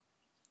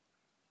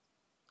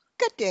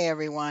Good day,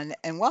 everyone,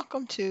 and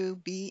welcome to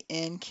Be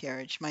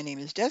Encouraged. My name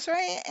is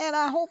Desiree, and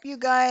I hope you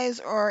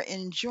guys are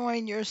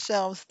enjoying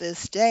yourselves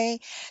this day.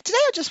 Today,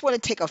 I just want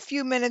to take a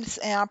few minutes,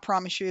 and I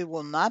promise you it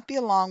will not be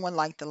a long one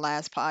like the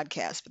last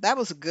podcast, but that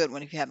was a good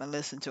one if you haven't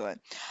listened to it.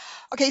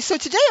 Okay, so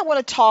today I want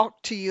to talk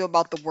to you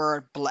about the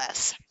word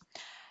bless.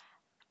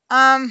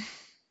 Um,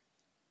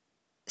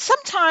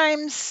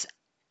 Sometimes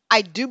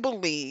I do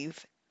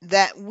believe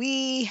that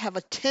we have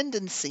a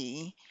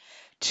tendency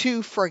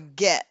to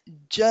forget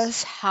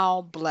just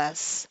how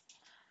blessed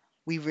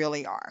we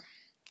really are.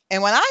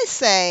 And when I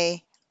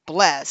say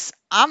bless,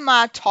 I'm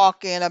not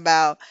talking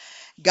about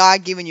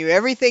God giving you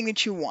everything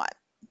that you want.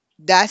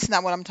 That's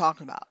not what I'm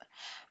talking about.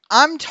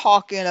 I'm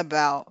talking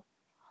about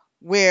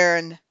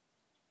when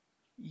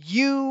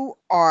you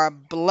are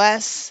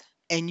blessed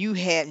and you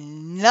had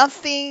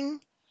nothing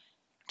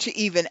to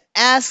even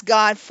ask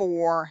God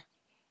for,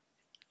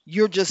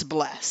 you're just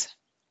blessed.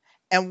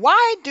 And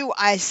why do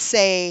I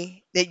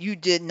say that you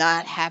did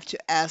not have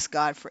to ask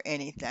God for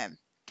anything?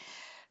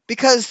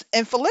 Because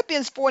in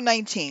Philippians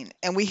 4:19,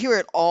 and we hear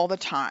it all the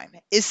time,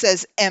 it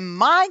says, "And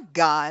my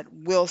God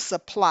will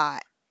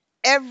supply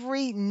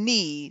every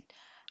need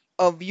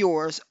of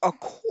yours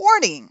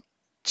according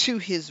to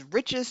his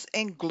riches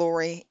and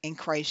glory in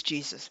Christ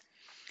Jesus."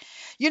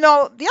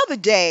 The other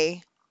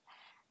day,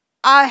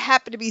 I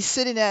happened to be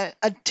sitting at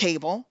a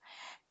table,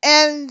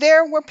 and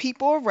there were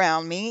people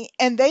around me,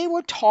 and they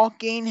were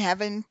talking,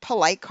 having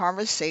polite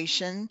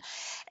conversation,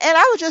 and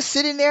I was just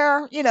sitting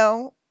there,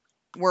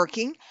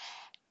 working.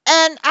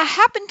 And I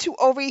happened to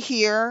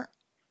overhear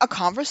a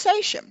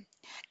conversation.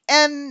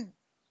 And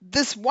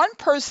this one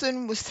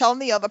person was telling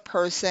the other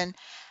person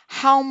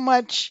how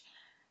much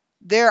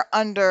they're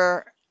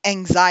under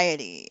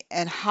anxiety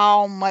and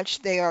how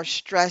much they are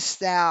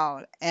stressed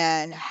out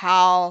and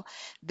how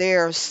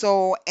they're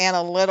so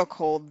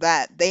analytical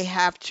that they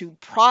have to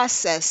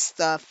process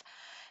stuff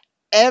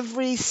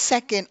every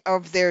second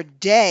of their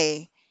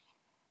day,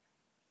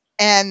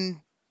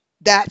 and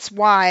that's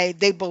why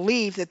they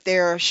believe that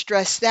they're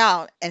stressed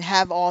out and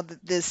have all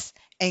this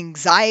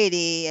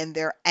anxiety and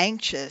they're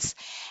anxious.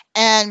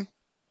 And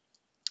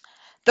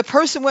the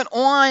person went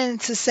on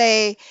to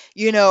say,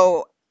 you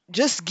know,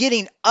 just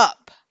getting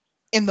up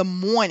in the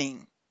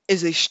morning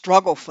is a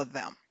struggle for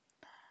them,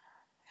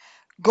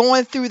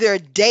 going through their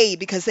day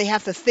because they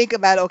have to think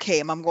about, okay,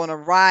 am I going to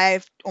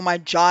arrive on my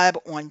job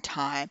on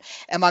time?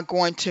 Am I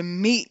going to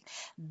meet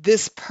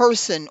this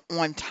person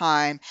on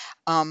time?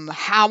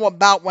 How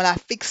about when I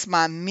fix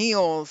my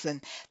meals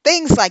and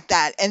things like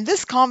that? And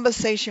this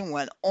conversation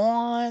went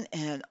on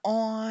and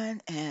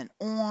on and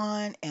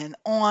on and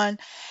on.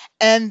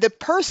 And the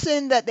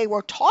person that they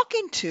were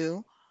talking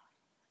to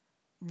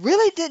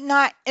really did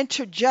not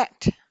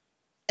interject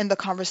in the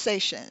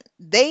conversation.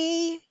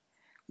 They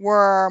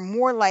were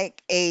more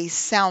like a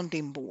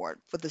sounding board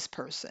for this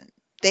person.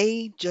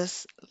 They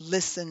just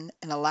listened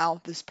and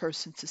allowed this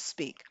person to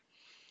speak.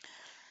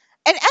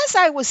 And as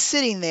I was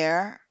sitting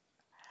there,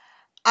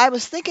 I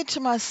was thinking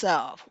to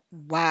myself,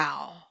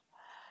 wow,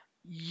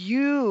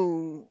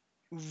 you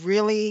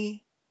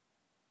really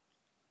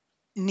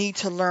need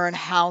to learn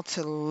how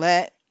to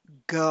let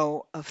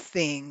go of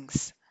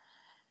things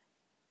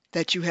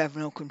that you have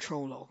no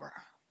control over.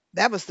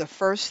 That was the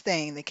first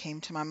thing that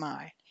came to my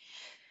mind.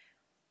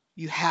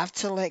 You have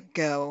to let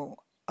go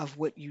of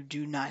what you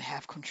do not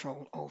have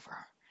control over.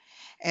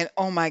 And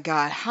oh my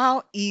God,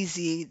 how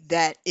easy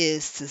that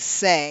is to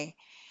say.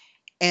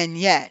 And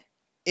yet,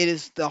 it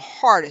is the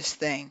hardest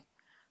thing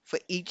for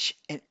each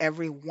and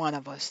every one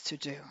of us to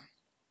do.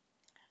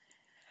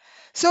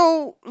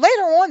 So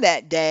later on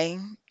that day,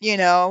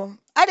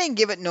 I didn't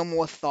give it no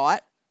more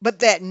thought. But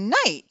that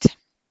night,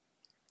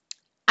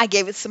 I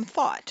gave it some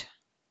thought.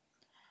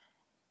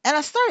 And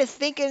I started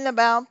thinking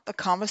about the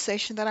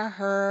conversation that I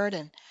heard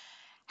and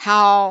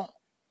how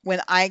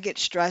when I get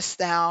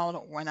stressed out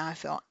or when I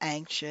feel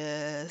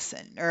anxious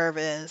and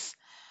nervous,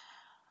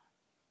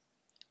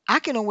 I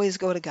can always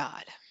go to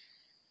God.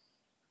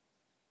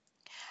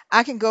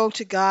 I can go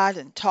to God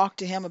and talk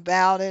to Him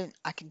about it.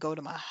 I can go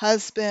to my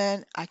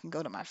husband. I can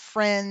go to my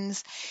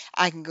friends.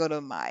 I can go to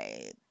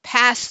my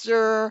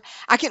pastor.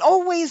 I can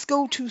always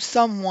go to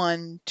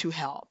someone to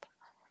help.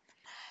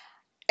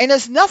 And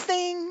there's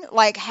nothing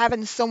like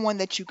having someone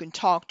that you can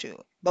talk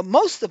to, but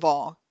most of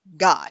all,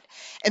 God.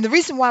 And the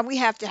reason why we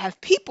have to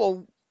have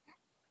people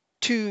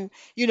to,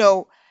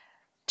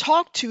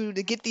 talk to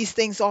get these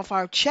things off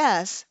our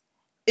chest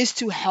is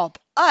to help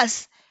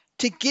us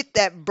to get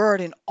that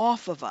burden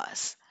off of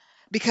us,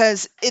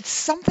 because it's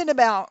something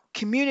about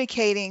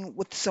communicating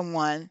with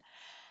someone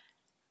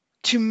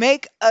to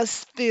make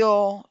us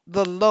feel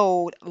the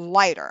load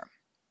lighter.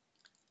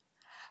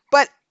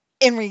 But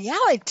in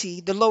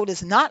reality, the load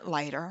is not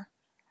lighter,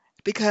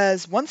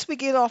 because once we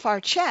get off our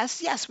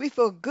chest, yes, we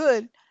feel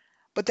good,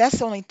 but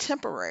that's only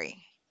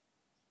temporary,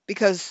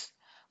 because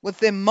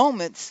within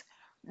moments,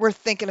 we're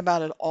thinking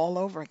about it all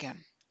over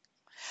again.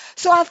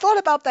 So I thought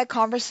about that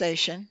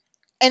conversation,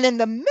 and in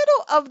the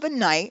middle of the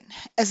night,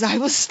 as I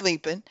was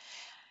sleeping,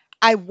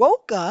 I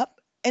woke up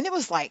and it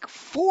was like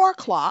 4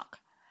 o'clock,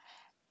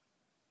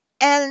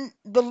 And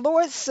the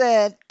Lord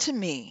said to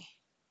me,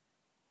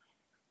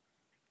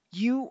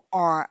 "You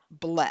are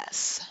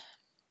blessed."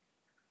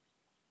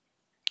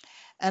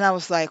 And I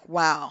was like,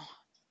 wow,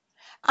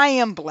 I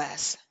am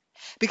blessed.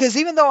 Because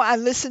even though I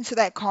listened to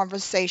that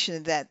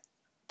conversation that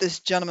this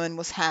gentleman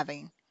was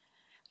having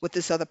with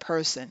this other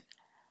person,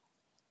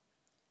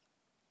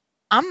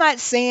 I'm not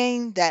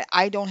saying that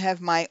I don't have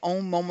my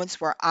own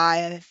moments where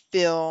I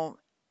feel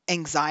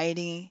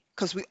anxiety,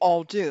 because we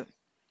all do.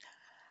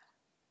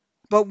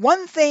 But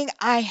one thing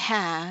I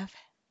have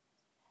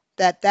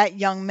that that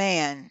young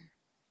man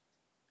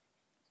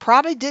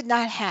probably did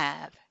not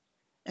have,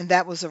 and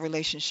that was a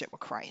relationship with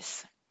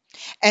Christ.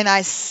 And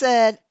I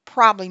said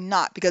probably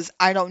not because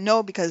I don't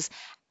know, because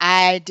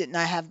I did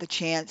not have the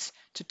chance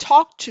to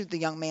talk to the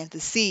young man to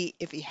see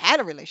if he had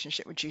a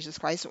relationship with Jesus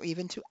Christ, or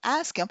even to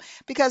ask him,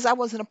 because I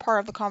wasn't a part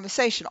of the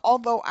conversation.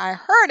 Although I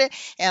heard it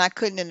and I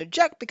couldn't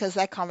interject because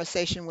that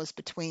conversation was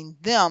between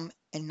them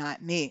and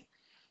not me.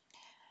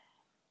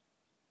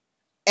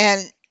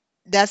 And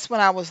that's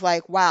when I was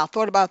like, wow,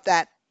 thought about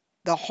that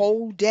the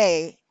whole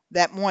day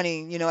that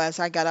morning, as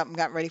I got up and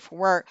got ready for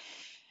work.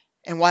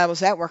 And while I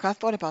was at work, I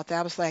thought about that.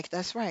 I was like,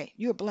 that's right.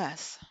 You're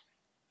blessed.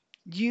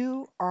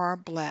 You are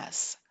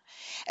blessed.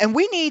 And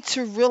we need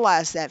to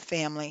realize that,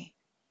 family,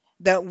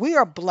 that we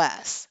are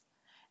blessed.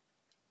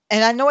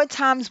 And I know at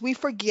times we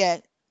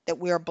forget that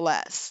we are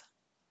blessed,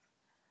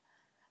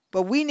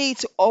 but we need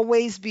to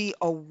always be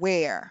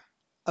aware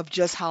of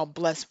just how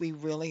blessed we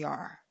really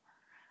are.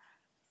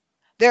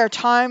 There are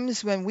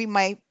times when we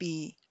might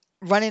be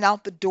running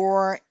out the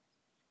door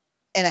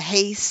in a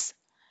haste,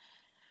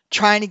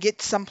 trying to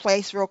get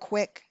someplace real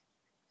quick.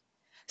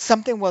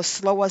 Something will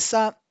slow us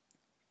up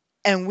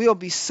and we'll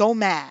be so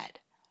mad.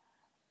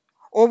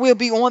 Or we'll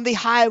be on the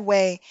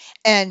highway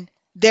and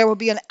there will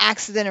be an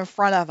accident in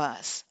front of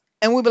us.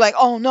 And we'll be like,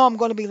 oh no, I'm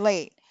going to be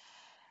late.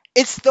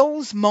 It's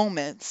those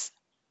moments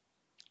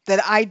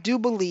that I do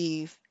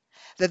believe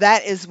that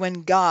that is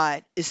when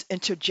God is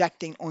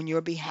interjecting on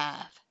your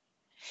behalf.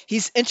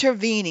 He's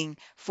intervening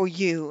for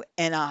you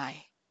and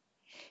I.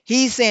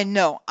 He's saying,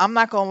 no, I'm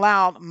not going to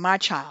allow my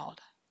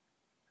child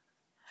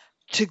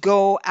to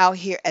go out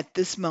here at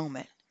this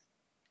moment,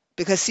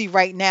 because see,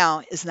 right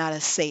now is not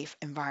a safe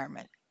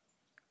environment.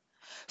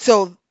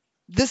 So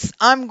this,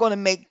 I'm going to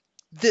make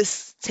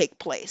this take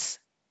place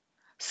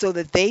so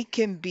that they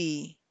can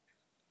be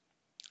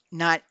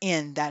not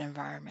in that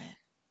environment.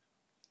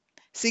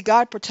 See,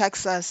 God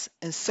protects us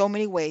in so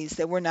many ways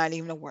that we're not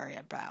even aware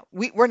about.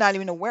 We're not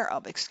even aware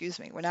of, excuse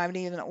me. We're not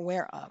even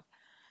aware of.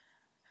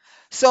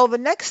 So the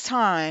next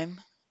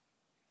time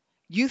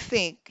you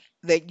think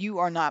that you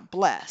are not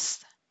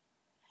blessed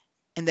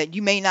and that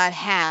you may not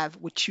have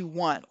what you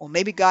want, or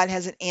maybe God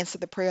hasn't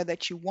answered the prayer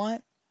that you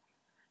want,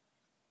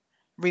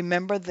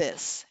 remember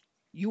this: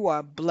 you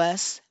are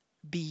blessed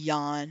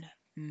beyond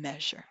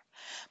measure.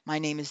 My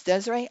name is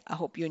Desiree. I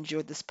hope you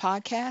enjoyed this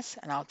podcast,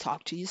 and I'll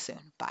talk to you soon.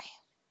 Bye.